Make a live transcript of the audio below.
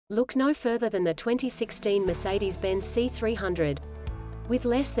Look no further than the 2016 Mercedes-Benz C300. With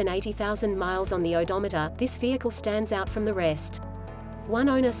less than 80,000 miles on the odometer, this vehicle stands out from the rest. One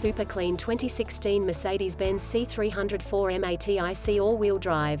owner super clean 2016 Mercedes-Benz C300 4MATIC all-wheel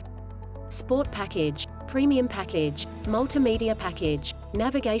drive. Sport package, premium package, multimedia package,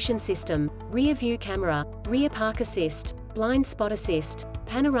 navigation system, rear view camera, rear park assist, blind spot assist,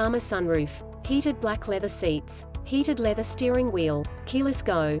 panorama sunroof, heated black leather seats, heated leather steering wheel, keyless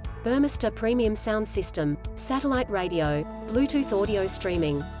go, Burmester premium sound system, satellite radio, Bluetooth audio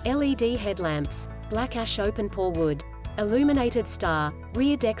streaming, LED headlamps, black ash open pore wood, illuminated star,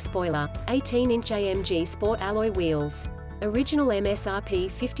 rear deck spoiler, 18-inch AMG Sport alloy wheels. Original MSRP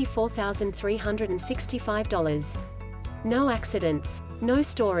 $54,365. No accidents, no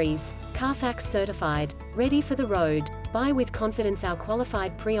stories, Carfax certified, ready for the road. Buy with confidence. Our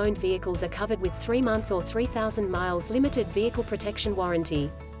qualified pre-owned vehicles are covered with 3-month or 3,000 miles limited vehicle protection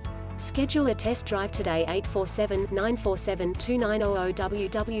warranty. Schedule a test drive today. 847-947-2900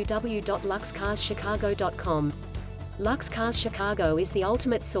 www.luxcarschicago.com. Lux Cars Chicago is the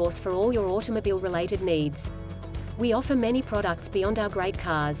ultimate source for all your automobile-related needs. We offer many products beyond our great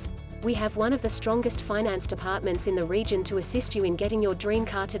cars. We have one of the strongest finance departments in the region to assist you in getting your dream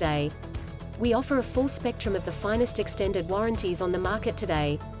car today. We offer a full spectrum of the finest extended warranties on the market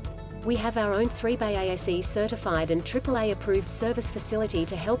today. We have our own 3-bay ASE certified and AAA approved service facility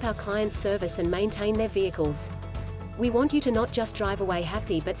to help our clients service and maintain their vehicles. We want you to not just drive away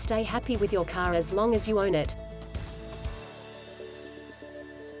happy but stay happy with your car as long as you own it.